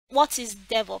What is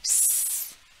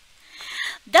DevOps?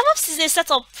 DevOps is a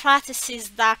set of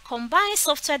practices that combine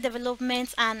software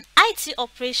development and IT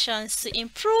operations to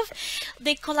improve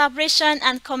the collaboration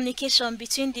and communication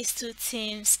between these two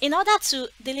teams in order to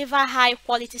deliver high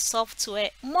quality software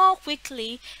more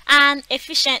quickly and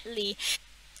efficiently.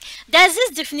 There's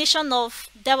this definition of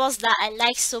DevOps that I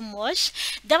like so much.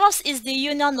 DevOps is the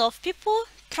union of people,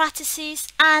 practices,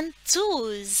 and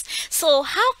tools. So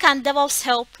how can DevOps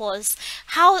help us?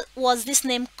 How was this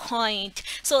name coined?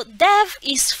 So Dev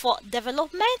is for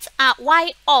development and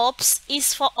while Ops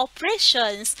is for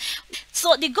operations.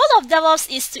 So the goal of DevOps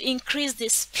is to increase the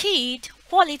speed,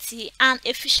 quality, and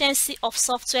efficiency of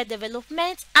software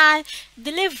development and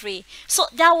delivery. So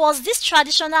there was this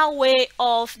traditional way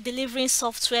of delivering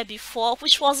software before,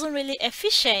 which wasn't really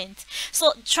efficient.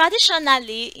 So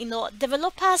traditionally,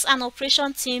 developers and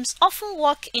operation teams often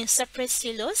work in separate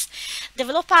silos.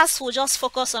 Developers will just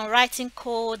focus on writing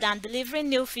code and delivering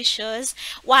new features,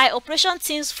 while operation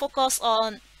teams focus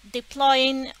on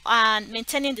deploying and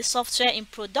maintaining the software in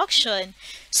production.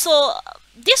 So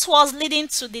this was leading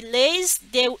to delays.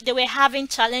 They were having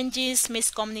challenges,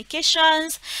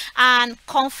 miscommunications, and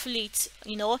conflict.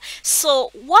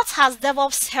 So what has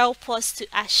DevOps helped us to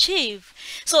achieve?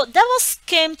 So DevOps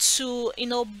came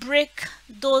to break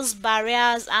those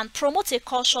barriers and promote a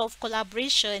culture of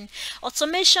collaboration,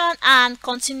 automation, and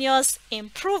continuous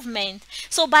improvement.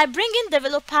 So by bringing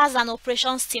developers and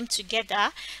operations team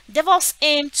together, DevOps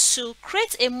aimed to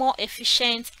create a more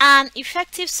efficient and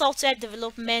effective software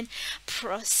development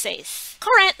process.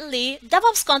 Currently,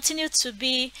 DevOps continues to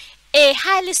be a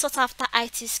highly sought after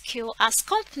IT skill as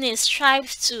companies strive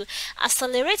to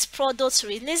accelerate product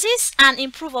releases and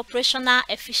improve operational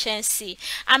efficiency.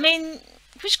 I mean,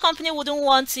 which company wouldn't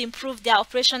want to improve their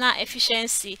operational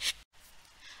efficiency?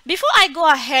 Before I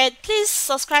go ahead, please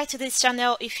subscribe to this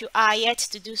channel if you are yet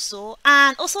to do so,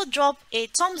 and also drop a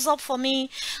thumbs up for me,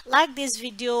 like this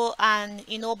video, and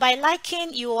by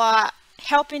liking you are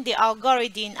helping the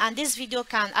algorithm and this video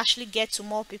can actually get to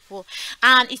more people,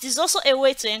 and it is also a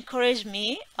way to encourage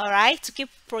me, all right, to keep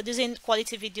producing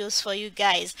quality videos for you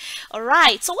guys. All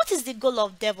right, so what is the goal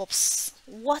of DevOps?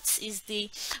 What is the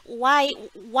why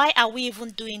are we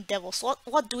even doing DevOps?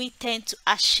 What do we tend to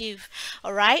achieve,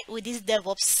 all right, with this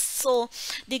DevOps? So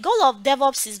the goal of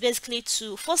DevOps is basically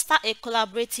to foster a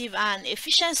collaborative and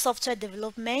efficient software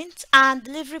development and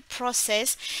delivery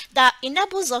process that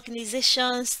enables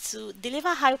organizations to deliver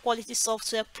high quality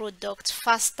software products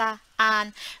faster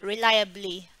and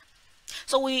reliably.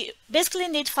 So we basically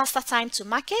need faster time to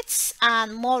market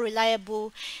and more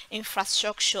reliable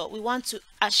infrastructure. We want to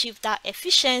achieve that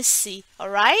efficiency, all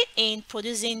right, in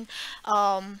producing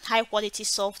high quality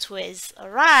softwares, all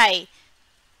right.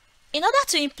 In order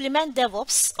to implement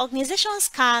DevOps, organizations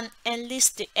can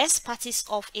enlist the expertise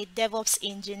of a DevOps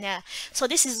engineer. So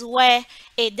this is where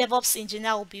a DevOps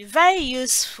engineer will be very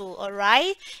useful, all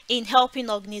right, in helping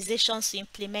organizations to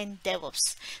implement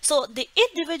DevOps. So the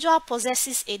individual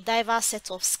possesses a diverse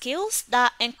set of skills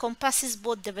that encompasses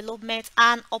both development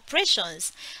and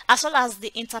operations, as well as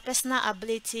the interpersonal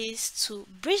abilities to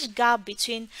bridge gap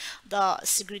between the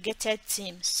segregated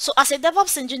teams. So as a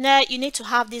DevOps engineer, you need to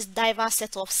have this diverse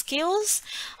set of skills,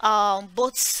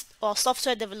 both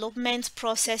software development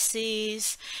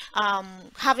processes,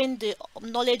 having the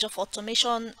knowledge of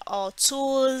automation or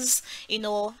tools,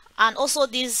 and also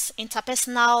this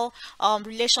interpersonal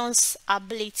relations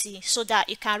ability, so that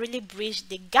you can really bridge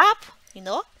the gap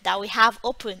that we have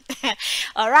open.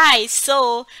 All right,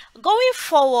 so going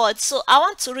forward, so I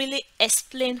want to really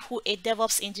explain who a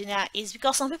DevOps engineer is,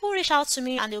 because some people reach out to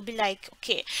me and they'll be like,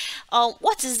 okay,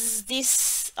 what is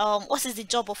this, what is the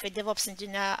job of a DevOps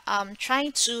engineer? I'm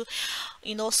trying to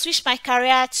switch my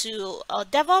career to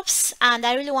DevOps, and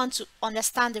I really want to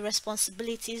understand the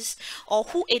responsibilities or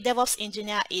who a DevOps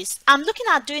engineer is. I'm looking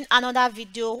at doing another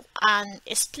video and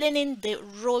explaining the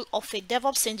role of a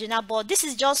DevOps engineer, but this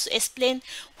is just to explain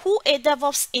who a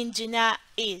DevOps engineer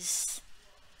is.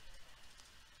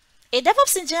 A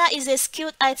DevOps engineer is a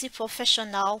skilled IT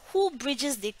professional who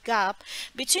bridges the gap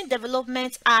between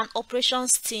development and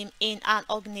operations team in an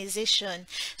organization.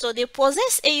 So they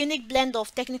possess a unique blend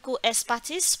of technical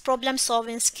expertise,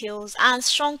 problem-solving skills, and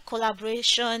strong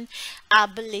collaboration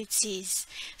abilities.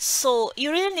 So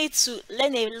you really need to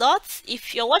learn a lot.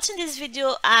 If you're watching this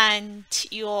video and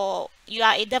you are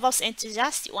a DevOps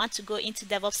enthusiast, you want to go into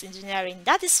DevOps engineering,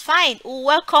 that is fine. We'll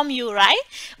welcome you, right?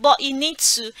 But you need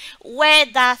to wear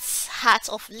that hat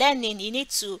of learning. You need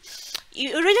to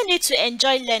you really need to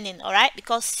enjoy learning, all right,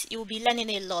 because you will be learning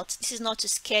a lot. This is not to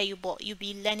scare you, but you'll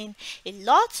be learning a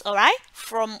lot, all right,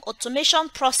 from automation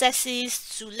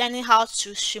processes to learning how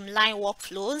to streamline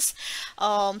workflows,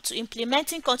 to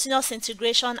implementing continuous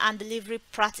integration and delivery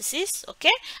practices.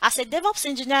 Okay, as a DevOps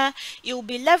engineer, you'll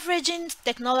be leveraging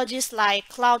technologies like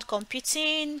cloud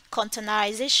computing,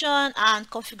 containerization, and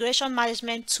configuration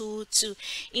management to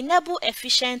enable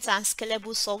efficient and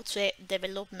scalable software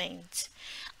development.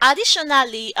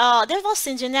 Additionally, DevOps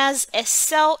engineers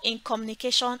excel in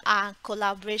communication and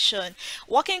collaboration,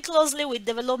 working closely with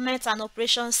development and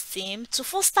operations team to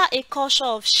foster a culture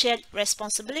of shared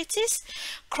responsibilities,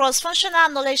 cross-functional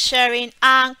knowledge sharing,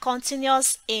 and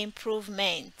continuous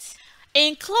improvement.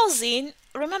 In closing,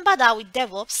 remember that with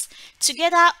DevOps,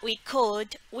 together we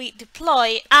code, we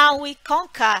deploy, and we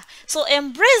conquer. So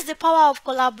embrace the power of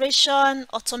collaboration,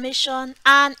 automation,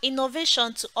 and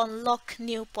innovation to unlock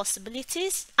new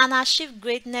possibilities and achieve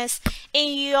greatness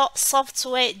in your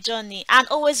software journey. And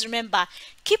always remember,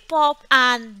 keep up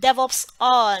and DevOps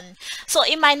on. So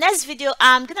in my next video,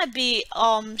 I'm gonna be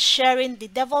sharing the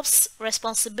DevOps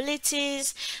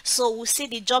responsibilities. So we'll see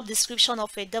the job description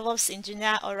of a DevOps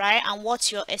engineer, all right, and what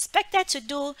you're expected to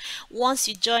do once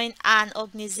you join an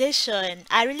organization.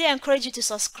 I really encourage you to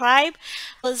subscribe.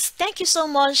 Thank you so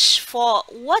much for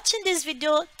watching this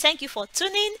video. Thank you for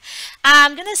tuning.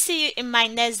 I'm gonna see you in my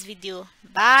next video.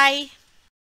 Bye.